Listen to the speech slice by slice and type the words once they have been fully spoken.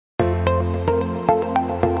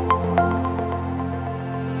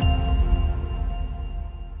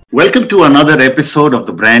Welcome to another episode of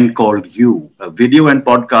the brand called You, a video and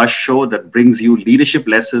podcast show that brings you leadership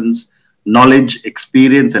lessons, knowledge,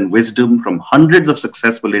 experience, and wisdom from hundreds of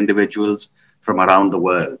successful individuals from around the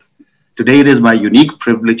world. Today, it is my unique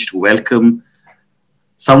privilege to welcome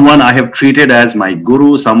someone I have treated as my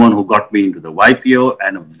guru, someone who got me into the YPO,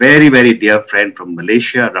 and a very, very dear friend from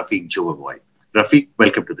Malaysia, Rafiq Jumabhoy. Rafiq,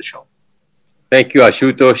 welcome to the show. Thank you,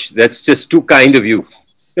 Ashutosh. That's just too kind of you.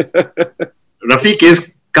 Rafiq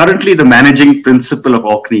is currently the managing principal of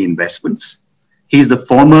Orkney Investments. He's the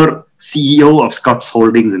former CEO of Scott's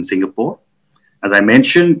Holdings in Singapore. As I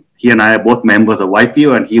mentioned, he and I are both members of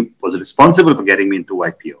YPO, and he was responsible for getting me into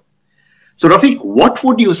YPO. So, Rafiq, what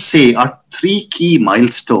would you say are three key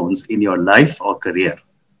milestones in your life or career?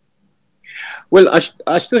 Well,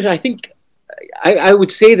 Ashutosh, I think I would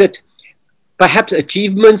say that perhaps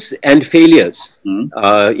achievements and failures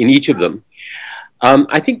in each of them.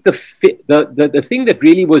 I think the thing that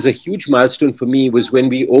really was a huge milestone for me was when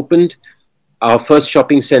we opened our first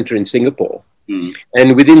shopping center in Singapore.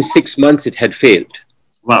 And within 6 months, it had failed.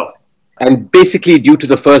 Wow. And basically due to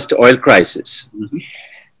the first oil crisis.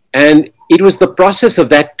 And it was the process of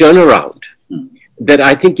that turnaround that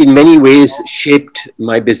I think in many ways shaped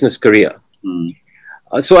my business career.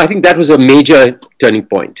 So I think that was a major turning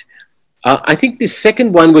point. I think the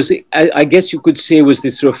second one was, I guess you could say, was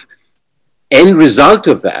this sort of end result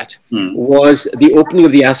of that was the opening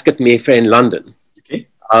of the Ascot Mayfair in London,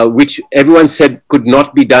 which everyone said could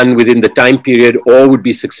not be done within the time period or would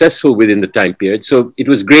be successful within the time period. So it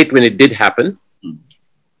was great when it did happen.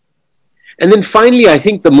 And then finally, I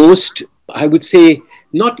think the most, I would say,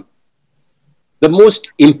 not the most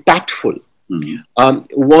impactful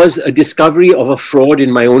was a discovery of a fraud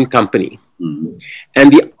in my own company.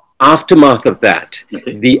 And the aftermath of that,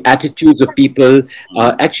 the attitudes of people,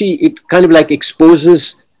 actually it kind of like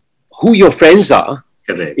exposes who your friends are.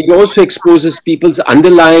 It also exposes people's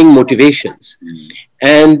underlying motivations.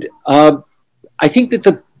 And I think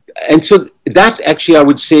that so that actually I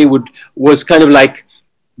would say was kind of like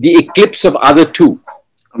the eclipse of other two.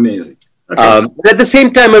 Amazing. But at the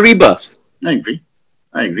same time, a rebirth. I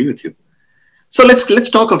agree with you. So let's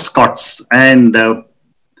talk of Scott's. And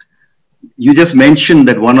you just mentioned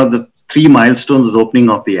that one of the three milestones was opening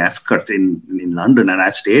of the Ascot in London, and I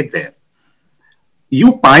stayed there.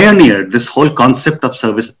 You pioneered this whole concept of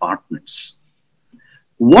service partners.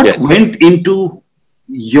 What went into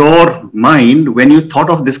your mind when you thought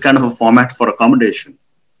of this kind of a format for accommodation?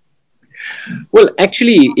 Well,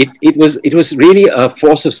 actually, it was really a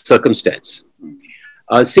force of circumstance.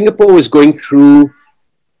 Singapore was going through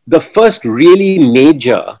the first really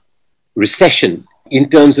major recession in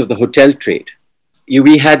terms of the hotel trade.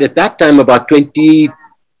 We had at that time about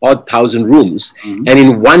 20,000 rooms, and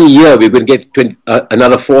in 1 year we would get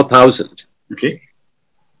another 4,000.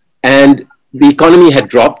 And the economy had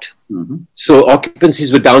dropped, so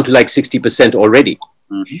occupancies were down to like 60% already.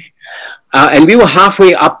 And we were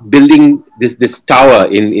halfway up building this tower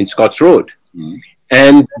in Scott's Road.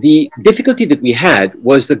 And the difficulty that we had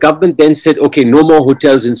was the government then said, okay, no more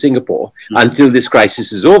hotels in Singapore until this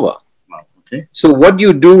crisis is over. So what do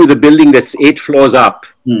you do with a building that's 8 floors up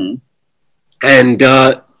and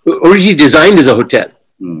originally designed as a hotel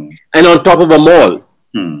and on top of a mall?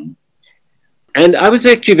 And I was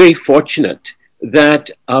actually very fortunate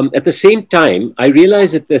that at the same time, I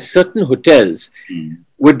realized that there's certain hotels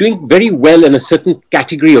were doing very well in a certain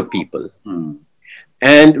category of people.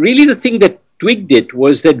 And really the thing that twigged it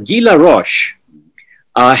was that Guy Laroche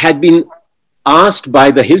had been asked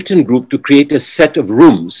by the Hilton Group to create a set of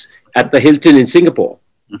rooms at the Hilton in Singapore.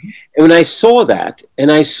 And when I saw that, and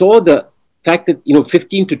I saw the fact that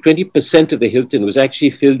 15 to 20% of the Hilton was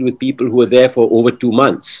actually filled with people who were there for over 2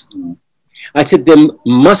 months, I said there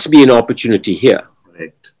must be an opportunity here.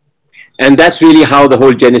 And that's really how the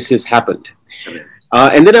whole genesis happened.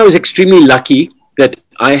 And then I was extremely lucky that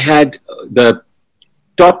I had the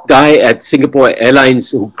top guy at Singapore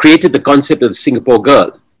Airlines who created the concept of the Singapore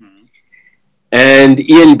Girl. And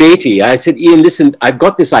Ian Beatty, I said, Ian, listen, I've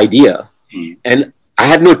got this idea and I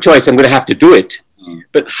had no choice. I'm going to have to do it.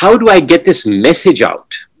 But how do I get this message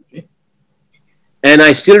out? And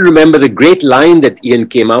I still remember the great line that Ian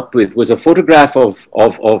came up with was a photograph of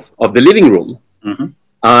the living room.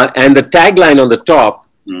 And the tagline on the top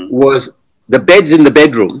was the bed's in the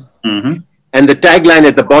bedroom. And the tagline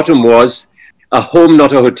at the bottom was a home,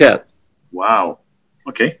 not a hotel. Wow.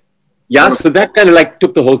 Okay. Yeah, so that kind of like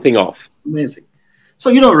took the whole thing off. Amazing.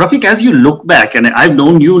 So, Rafiq, as you look back, and I've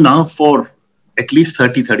known you now for at least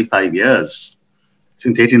 30, 35 years,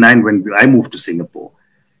 since 89 when I moved to Singapore.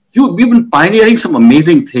 We've been pioneering some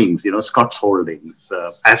amazing things, Scott's Holdings,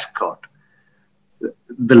 Ascot.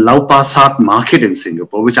 the Lau Pa Sat market in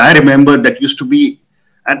Singapore, which I remember that used to be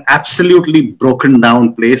an absolutely broken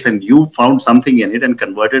down place, and you found something in it and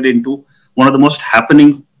converted it into one of the most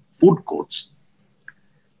happening food courts.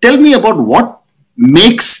 Tell me about what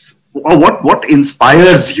makes or what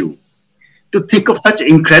inspires you to think of such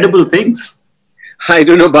incredible things. I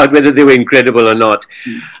don't know about whether they were incredible or not.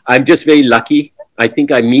 I'm just very lucky. I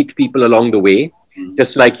think I meet people along the way,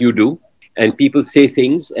 just like you do. And people say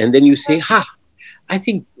things, and then you say, I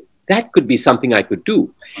think that could be something I could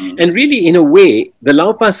do. And really, in a way, the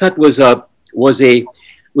Lau Pa Sat was a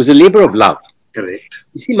labor of love. Correct.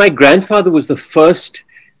 You see, my grandfather was the first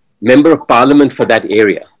member of parliament for that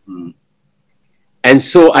area. And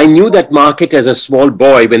so I knew that market as a small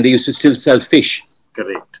boy when they used to still sell fish.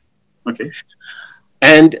 Correct. Okay.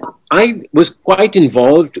 And I was quite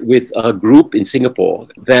involved with a group in Singapore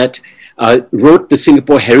that wrote the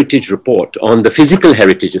Singapore Heritage Report on the physical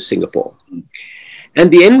heritage of Singapore. And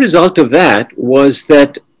the end result of that was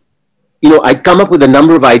that, I'd come up with a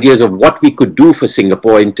number of ideas of what we could do for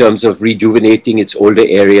Singapore in terms of rejuvenating its older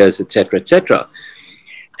areas, etc., etc.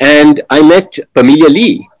 And I met Pamelia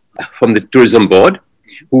Lee from the tourism board,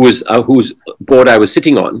 whose board I was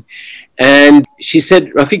sitting on. And she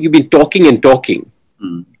said, Rafiq, you've been talking and talking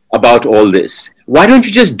about all this. Why don't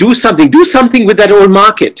you just do something? Do something with that old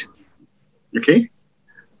market. Okay.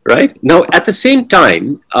 Right? Now, at the same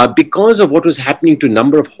time, because of what was happening to a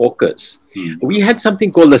number of hawkers, we had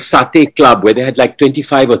something called the Satay Club, where they had like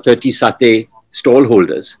 25 or 30 satay stall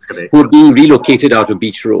holders who were being relocated out of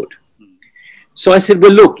Beach Road. So I said,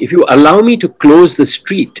 well, look, if you allow me to close the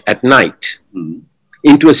street at night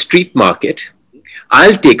into a street market,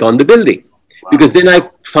 I'll take on the building. Because then I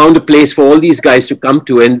found a place for all these guys to come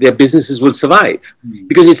to, and their businesses will survive.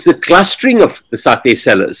 Because it's the clustering of the satay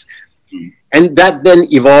sellers. And that then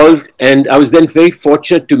evolved, and I was then very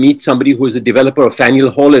fortunate to meet somebody who was a developer of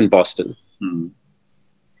Faneuil Hall in Boston.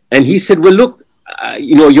 And he said, well, look,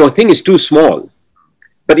 your thing is too small,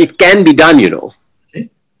 but it can be done, Okay.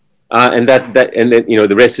 And then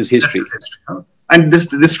the rest is history. And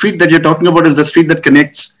the street that you're talking about is the street that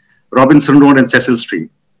connects Robinson Road and Cecil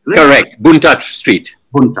Street. Correct. Buntat Street.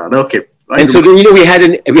 Buntat, okay. And so we had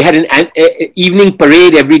an evening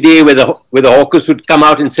parade every day where the hawkers would come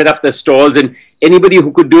out and set up their stalls, and anybody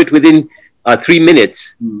who could do it within 3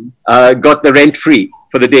 minutes got the rent free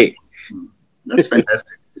for the day. That's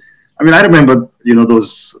fantastic. I mean, I remember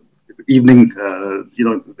those evening on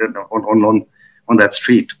that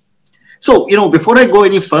street. So before I go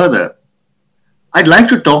any further, I'd like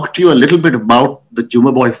to talk to you a little bit about the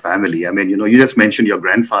Jumabhoy family. I mean, you just mentioned your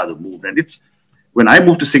grandfather moved, and when I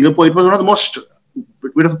moved to Singapore, it was one of the most,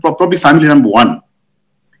 it was probably family number one.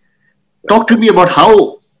 Talk to me about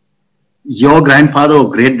how your grandfather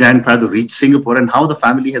or great-grandfather reached Singapore and how the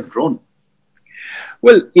family has grown.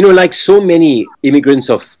 Well, like so many immigrants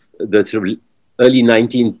of the sort of early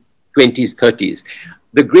 1920s, 30s,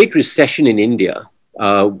 the Great Recession in India,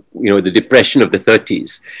 the Depression of the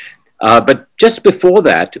 30s, but just before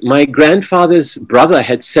that, my grandfather's brother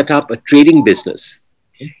had set up a trading business.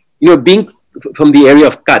 Being from the area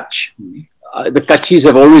of Kutch, the Kutchis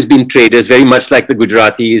have always been traders, very much like the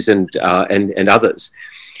Gujaratis and others.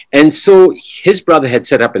 And so his brother had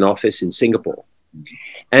set up an office in Singapore.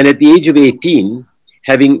 And at the age of 18,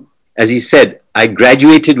 having, as he said, I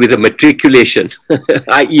graduated with a matriculation,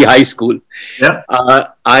 i.e. high school. Yeah.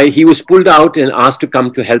 He was pulled out and asked to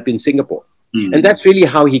come to help in Singapore. And that's really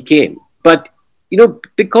how he came. But,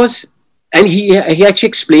 and he actually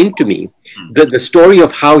explained to me the story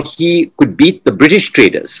of how he could beat the British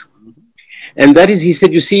traders. And that is, he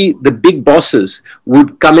said, you see, the big bosses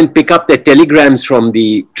would come and pick up their telegrams from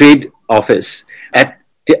the trade office at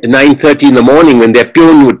 9:30 in the morning when their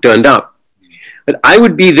peon would turn up. But I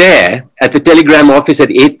would be there at the telegram office at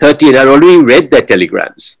 8:30 and I'd already read their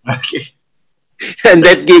telegrams. Okay. And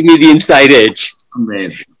that gave me the inside edge.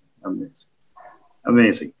 Amazing.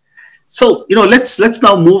 So, let's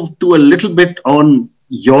now move to a little bit on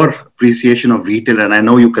your appreciation of retail. And I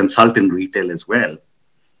know you consult in retail as well.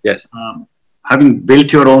 Yes. Having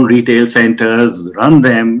built your own retail centers, run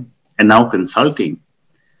them, and now consulting,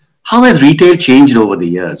 how has retail changed over the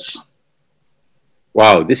years?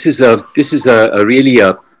 Wow, it's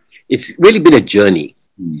really been a journey.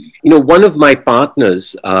 One of my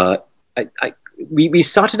partners, we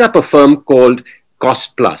started up a firm called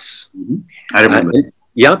Cost Plus. I remember.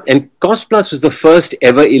 And Cost Plus was the first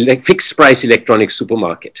ever fixed price electronic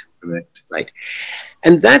supermarket. Correct. Right.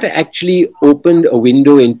 And that actually opened a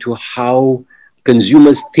window into how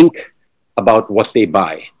consumers think about what they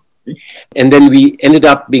buy. And then we ended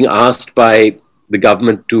up being asked by the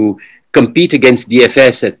government to compete against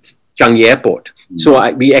DFS at Changi Airport.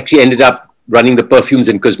 So we actually ended up running the perfumes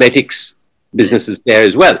and cosmetics businesses there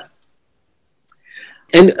as well.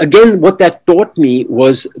 And again, what that taught me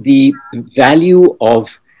was the value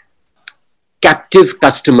of captive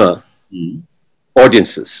customer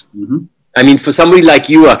audiences. I mean, for somebody like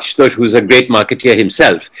you, Ashutosh, who's a great marketeer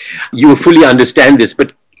himself, you fully understand this.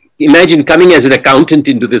 But imagine coming as an accountant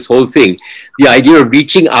into this whole thing. The idea of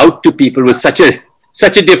reaching out to people was such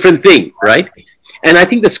a different thing, right? And I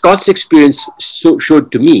think the Scots experience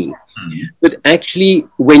showed to me that actually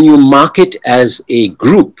when you market as a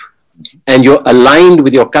group and you're aligned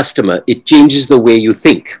with your customer, it changes the way you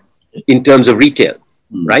think in terms of retail,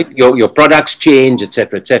 right? Your products change, et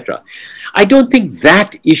cetera, et cetera. I don't think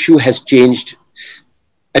that issue has changed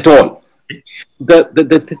at all.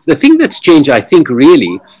 The thing that's changed, I think,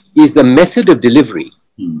 really, is the method of delivery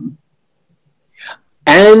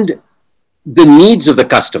and the needs of the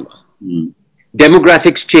customer.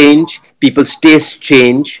 Demographics change, people's tastes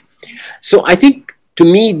change. So I think, to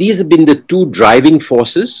me, these have been the two driving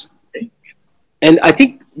forces. And I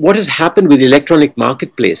think what has happened with electronic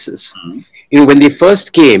marketplaces, when they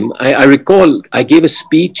first came, I recall I gave a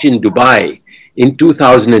speech in Dubai in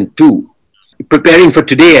 2002. Preparing for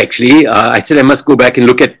today, actually, I said I must go back and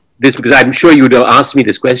look at this because I'm sure you would have asked me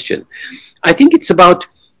this question. I think it's about,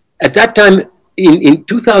 at that time, in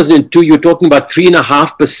 2002, you're talking about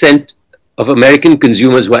 3.5% of American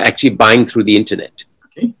consumers were actually buying through the internet.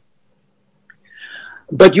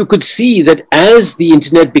 But you could see that as the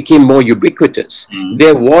internet became more ubiquitous,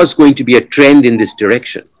 there was going to be a trend in this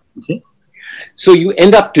direction. So you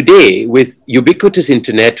end up today with ubiquitous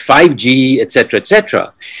internet, 5G, et cetera, et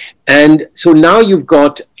cetera. And so now you've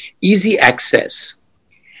got easy access.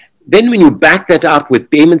 Then when you back that up with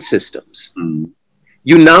payment systems,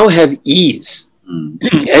 you now have ease.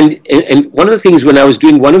 And one of the things when I was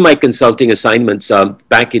doing one of my consulting assignments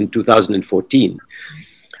back in 2014,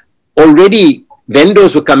 already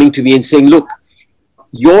vendors were coming to me and saying, look,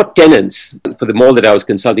 your tenants for the mall that I was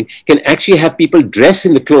consulting can actually have people dress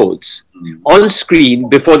in the clothes on screen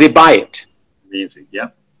before they buy it. Amazing, yeah.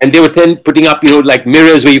 And they were then putting up, like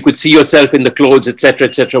mirrors where you could see yourself in the clothes, et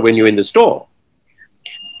cetera, when you're in the store.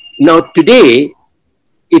 Now, today,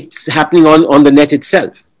 it's happening on the net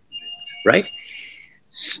itself, right?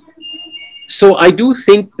 So I do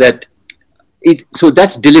think that, so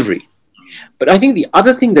that's delivery. But I think the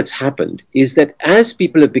other thing that's happened is that as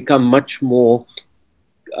people have become much more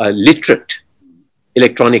literate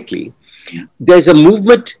electronically, there's a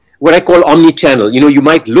movement, what I call omni-channel. You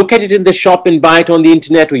might look at it in the shop and buy it on the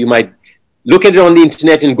internet, or you might look at it on the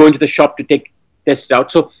internet and go into the shop to test it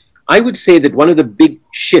out. So I would say that one of the big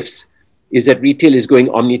shifts is that retail is going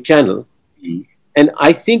omni-channel. And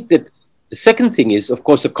I think that the second thing is, of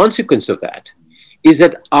course, the consequence of that is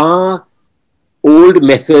that our old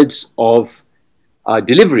methods of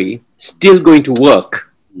delivery still going to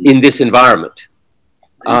work in this environment.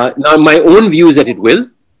 Now, my own view is that it will,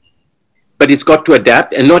 but it's got to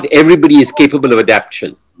adapt, and not everybody is capable of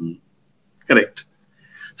adaptation. Correct.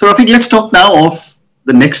 So, Rafiq, let's talk now of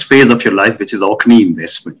the next phase of your life, which is Orkney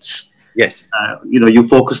Investments. Yes. You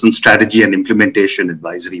focus on strategy and implementation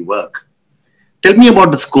advisory work. Tell me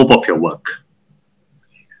about the scope of your work.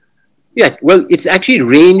 Yeah, well, it's actually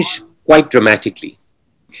ranged quite dramatically.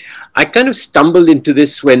 I kind of stumbled into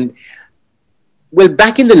this back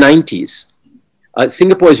in the 90s,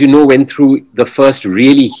 Singapore, as you know, went through the first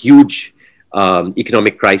really huge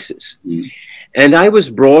economic crisis. And I was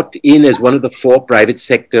brought in as one of the 4 private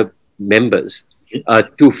sector members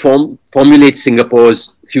to formulate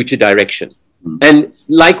Singapore's future direction. And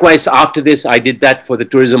likewise, after this, I did that for the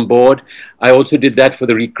tourism board. I also did that for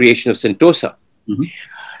the recreation of Sentosa.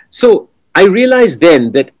 So I realized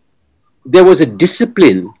then that there was a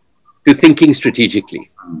discipline to thinking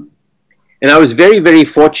strategically. And I was very, very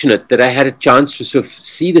fortunate that I had a chance to sort of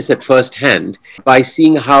see this at first hand by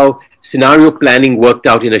seeing how scenario planning worked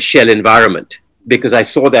out in a shell environment, because I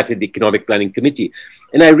saw that in the Economic Planning Committee.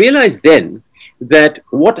 And I realized then that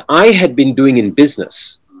what I had been doing in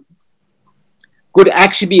business could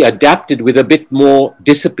actually be adapted with a bit more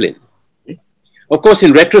discipline. Of course,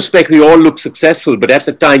 in retrospect, we all look successful, but at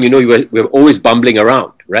the time, we were always bumbling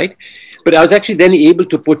around, right? But I was actually then able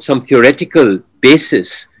to put some theoretical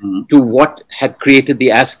basis to what had created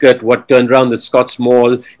the Ascot, what turned around the Scots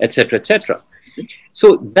Mall, et cetera, et cetera.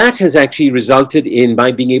 So that has actually resulted in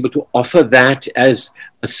my being able to offer that as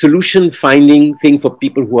a solution-finding thing for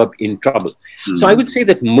people who are in trouble. So I would say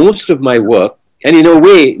that most of my work, and in a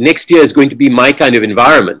way, next year is going to be my kind of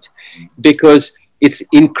environment, because it's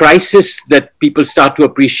in crisis that people start to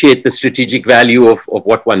appreciate the strategic value of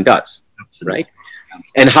what one does, right?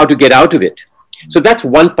 And how to get out of it. So that's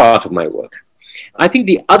one part of my work. I think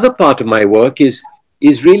the other part of my work is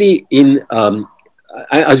really in.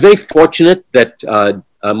 I was very fortunate that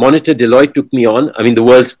Monitor Deloitte took me on. I mean, the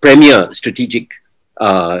world's premier strategic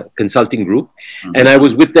consulting group, and I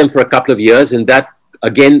was with them for a couple of years, and that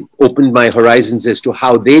again opened my horizons as to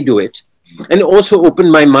how they do it, and also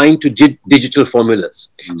opened my mind to digital formulas.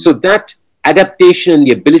 So that adaptation and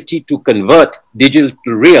the ability to convert digital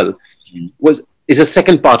to real is a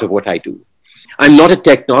second part of what I do. I'm not a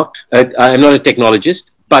I'm not a technologist,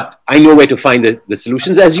 but I know where to find the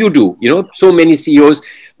solutions, as you do. You know, so many CEOs,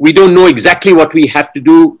 we don't know exactly what we have to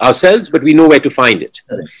do ourselves, but we know where to find it.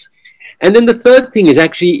 Correct. And then the third thing is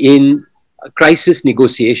actually in crisis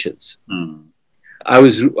negotiations. I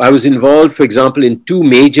was involved, for example, in two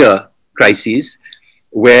major crises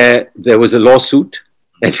where there was a lawsuit.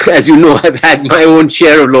 And as you know, I've had my own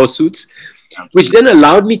share of lawsuits, which then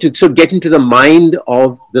allowed me to sort of get into the mind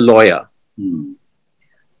of the lawyer.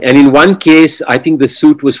 And in one case, I think the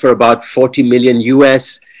suit was for about 40 million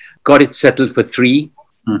US, got it settled for 3.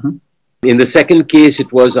 In the second case,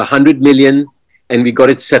 it was 100 million, and we got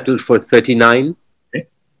it settled for 39.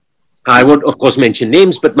 I won't, of course, mention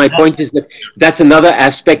names, but my point is that that's another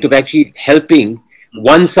aspect of actually helping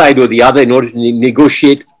one side or the other in order to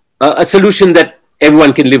negotiate a solution that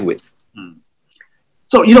everyone can live with.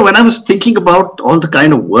 So, you know, when I was thinking about all the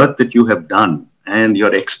kind of work that you have done and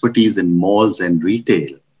your expertise in malls and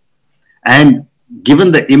retail, and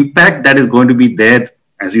given the impact that is going to be there,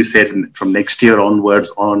 as you said, from next year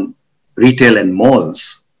onwards on retail and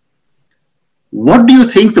malls, what do you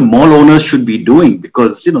think the mall owners should be doing?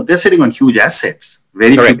 Because, you know, they're sitting on huge assets.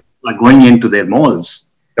 Very few people are going into their malls.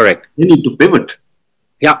 Correct. They need to pivot.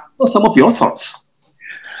 Yeah. What are some of your thoughts?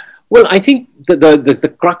 Well, I think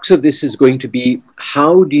the crux of this is going to be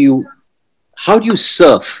how do you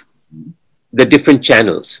surf the different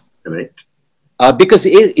channels? Correct. Because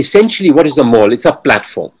essentially, what is a mall? It's a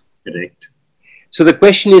platform. Correct. So the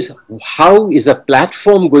question is, how is a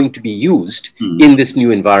platform going to be used in this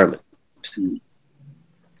new environment?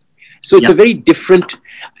 So it's a very different,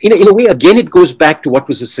 in a way, again, it goes back to what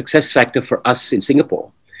was a success factor for us in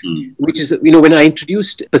Singapore, which is, you know, when I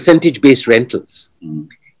introduced percentage-based rentals,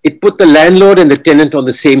 it put the landlord and the tenant on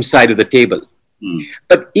the same side of the table.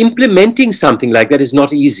 But implementing something like that is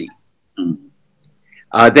not easy.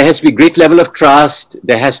 There has to be a great level of trust.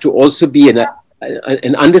 There has to also be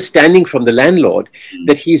an understanding from the landlord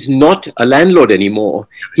that he's not a landlord anymore.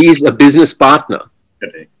 He's a business partner.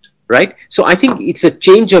 Correct. Right? So I think it's a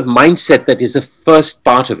change of mindset that is the first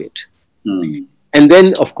part of it. And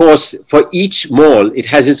then, of course, for each mall, it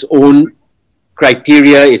has its own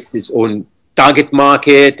criteria, it's its own target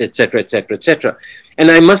market, etc., etc., etc. And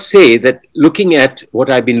I must say that looking at what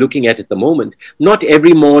I've been looking at the moment, not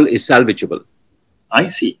every mall is salvageable. I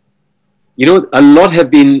see. You know,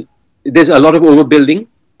 there's a lot of overbuilding,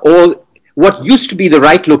 or what used to be the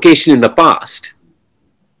right location in the past.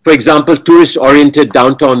 For example, tourist-oriented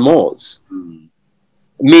downtown malls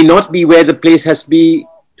may not be where the place has to be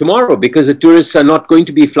tomorrow, because the tourists are not going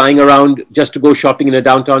to be flying around just to go shopping in a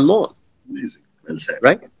downtown mall. Amazing. Well said.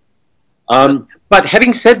 Right? But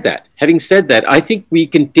having said that, I think we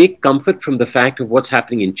can take comfort from the fact of what's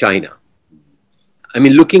happening in China. I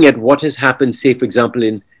mean, looking at what has happened, say, for example,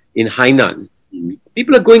 in Hainan,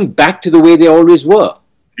 people are going back to the way they always were.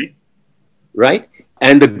 Right?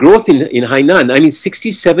 And the growth in Hainan, I mean,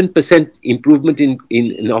 67% improvement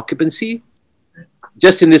in occupancy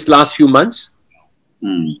just in this last few months.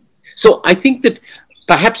 So I think that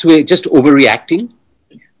perhaps we're just overreacting,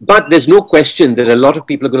 but there's no question that a lot of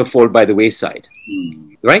people are going to fall by the wayside.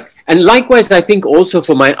 Right? And likewise, I think also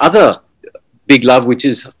for my other big love, which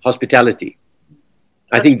is hospitality.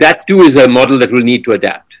 I think that too is a model that will need to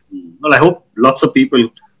adapt. Well, I hope lots of people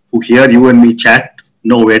who hear you and me chat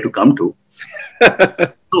know where to come to.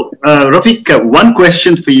 So, Rafiq, one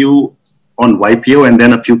question for you on YPO and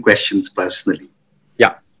then a few questions personally.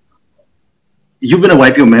 Yeah. You've been a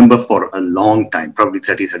YPO member for a long time, probably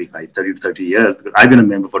 30 to 30 years. I've been a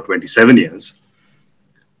member for 27 years.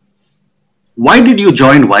 Why did you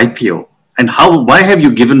join YPO and why have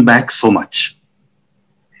you given back so much?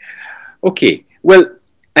 Okay. Well,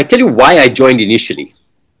 I tell you why I joined initially.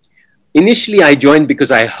 Initially, I joined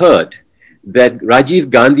because I heard that Rajiv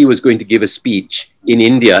Gandhi was going to give a speech in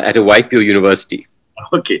India at a YPO university.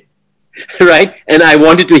 Okay. Right? And I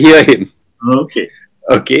wanted to hear him. Okay.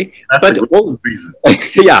 Okay. That's a good reason.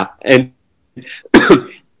 Yeah. And,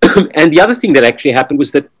 and the other thing that actually happened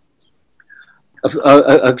was that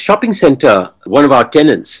a shopping center, one of our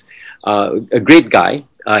tenants, a great guy,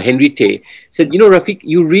 Henry Tay, said, you know, Rafiq,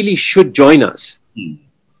 you really should join us.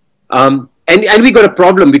 And we got a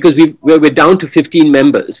problem because we're down to 15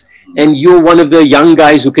 members, and you're one of the young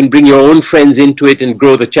guys who can bring your own friends into it and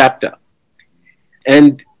grow the chapter.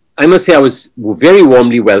 And I must say I was very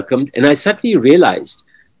warmly welcomed, and I suddenly realized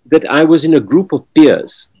that I was in a group of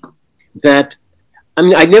peers that, I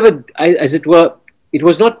mean, as it were, it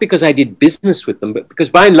was not because I did business with them, but because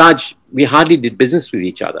by and large, we hardly did business with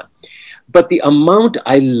each other. But the amount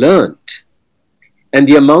I learned and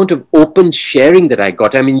the amount of open sharing that I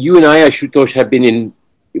got, I mean, you and I, Ashutosh, have been in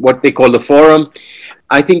what they call the forum.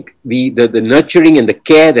 I think the nurturing and the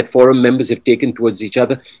care that forum members have taken towards each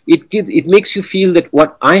other, it makes you feel that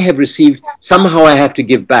what I have received, somehow I have to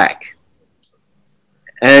give back.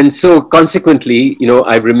 And so consequently, you know,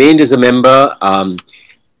 I've remained as a member,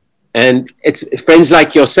 and it's friends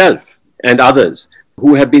like yourself and others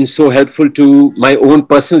who have been so helpful to my own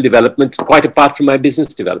personal development, quite apart from my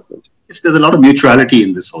business development. Yes, there's a lot of mutuality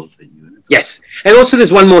in this whole thing. Yes. And also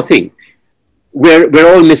there's one more thing.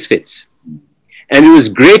 We're all misfits. And it was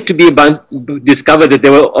great to discover that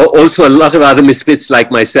there were also a lot of other misfits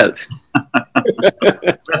like myself.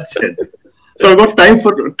 That's it. So I've got time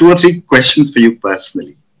for 2 or 3 questions for you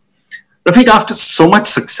personally. Rafiq, after so much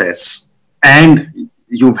success, and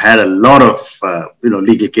you've had a lot of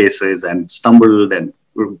legal cases and stumbled and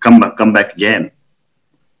come back again,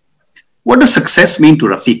 what does success mean to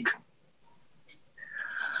Rafiq?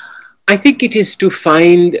 I think it is to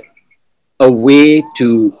find a way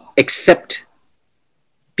to accept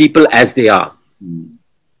people as they are,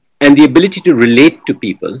 and the ability to relate to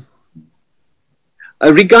people,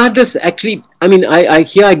 regardless. Actually, I mean,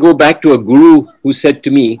 I go back to a guru who said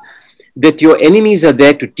to me that your enemies are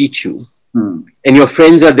there to teach you, and your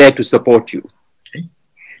friends are there to support you. Okay.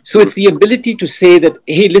 So it's the ability to say that,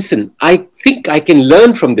 hey, listen, I think I can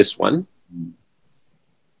learn from this one,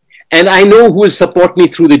 and I know who will support me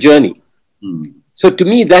through the journey. So to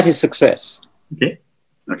me, that is success. Okay.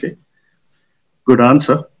 Good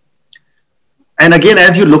answer. And again,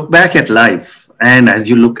 as you look back at life and as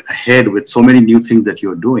you look ahead with so many new things that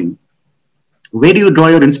you're doing, where do you draw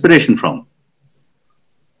your inspiration from?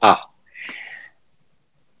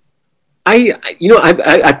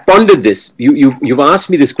 I pondered this. You've asked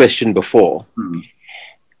me this question before.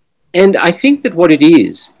 And I think that what it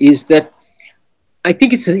is that I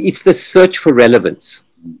think it's the search for relevance.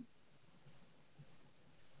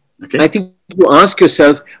 Okay. I think you ask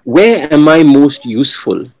yourself, where am I most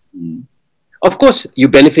useful? Of course, you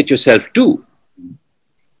benefit yourself too,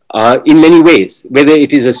 in many ways. Whether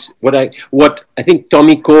it is what I think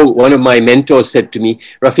Tommy Cole, one of my mentors, said to me,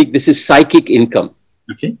 Rafiq, this is psychic income.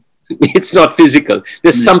 Okay. It's not physical.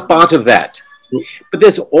 There's some part of that. But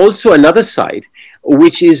there's also another side,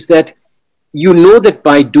 which is that you know that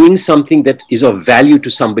by doing something that is of value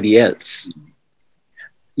to somebody else,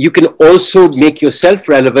 you can also make yourself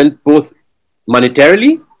relevant both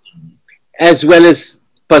monetarily as well as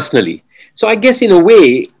personally. So I guess in a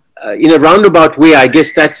way, in a roundabout way, I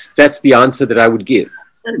guess that's the answer that I would give.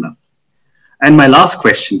 Fair enough. And my last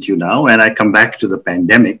question to you now, and I come back to the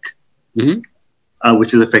pandemic,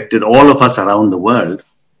 which has affected all of us around the world.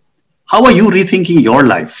 How are you rethinking your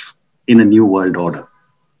life in a new world order?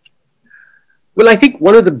 Well, I think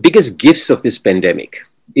one of the biggest gifts of this pandemic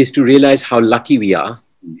is to realize how lucky we are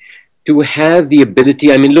to have the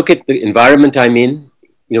ability. I mean, look at the environment I'm in,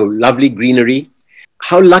 lovely greenery.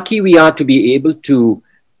 How lucky we are to be able to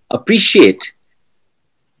appreciate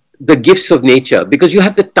the gifts of nature because you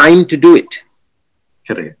have the time to do it.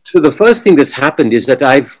 Correct. So the first thing that's happened is that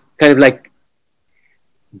I've kind of like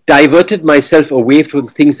diverted myself away from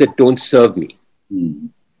things that don't serve me.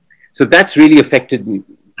 So that's really affected me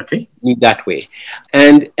that way.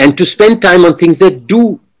 And to spend time on things that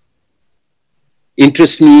do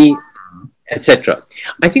interest me, etc.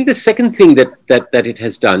 I think the second thing that it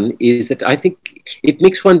has done is that I think it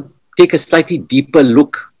makes one take a slightly deeper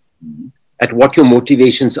look at what your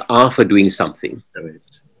motivations are for doing something.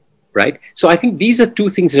 Right? So I think these are 2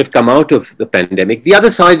 things that have come out of the pandemic. The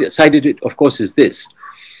other side of it, of course, is this,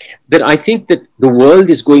 that I think that the world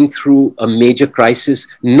is going through a major crisis,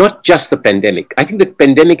 not just the pandemic. I think the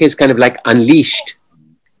pandemic has kind of like unleashed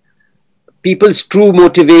people's true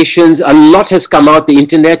motivations. A lot has come out. The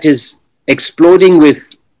internet is exploding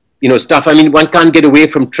with, stuff. I mean, one can't get away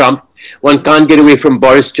from Trump. One can't get away from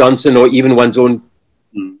Boris Johnson or even one's own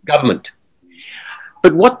government.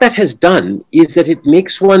 But what that has done is that it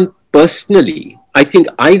makes one personally, I think,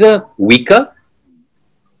 either weaker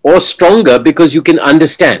or stronger because you can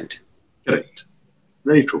understand. Correct.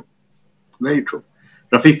 Very true. Very true.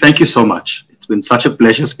 Rafiq, thank you so much. It's been such a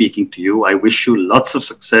pleasure speaking to you. I wish you lots of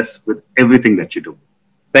success with everything that you do.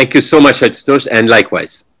 Thank you so much, Ashutosh, and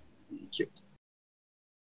likewise.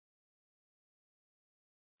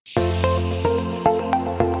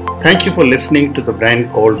 Thank you for listening to the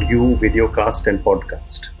Brand Called You videocast and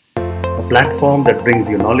podcast, a platform that brings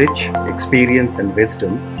you knowledge, experience, and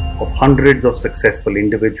wisdom of hundreds of successful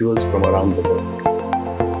individuals from around the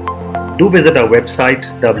world. Do visit our website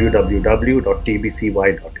www.tbcy.in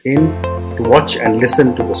to watch and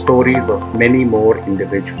listen to the stories of many more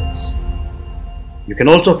individuals. You can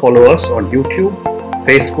also follow us on YouTube,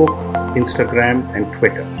 Facebook, Instagram, and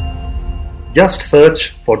Twitter. Just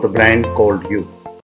search for the Brand Called You.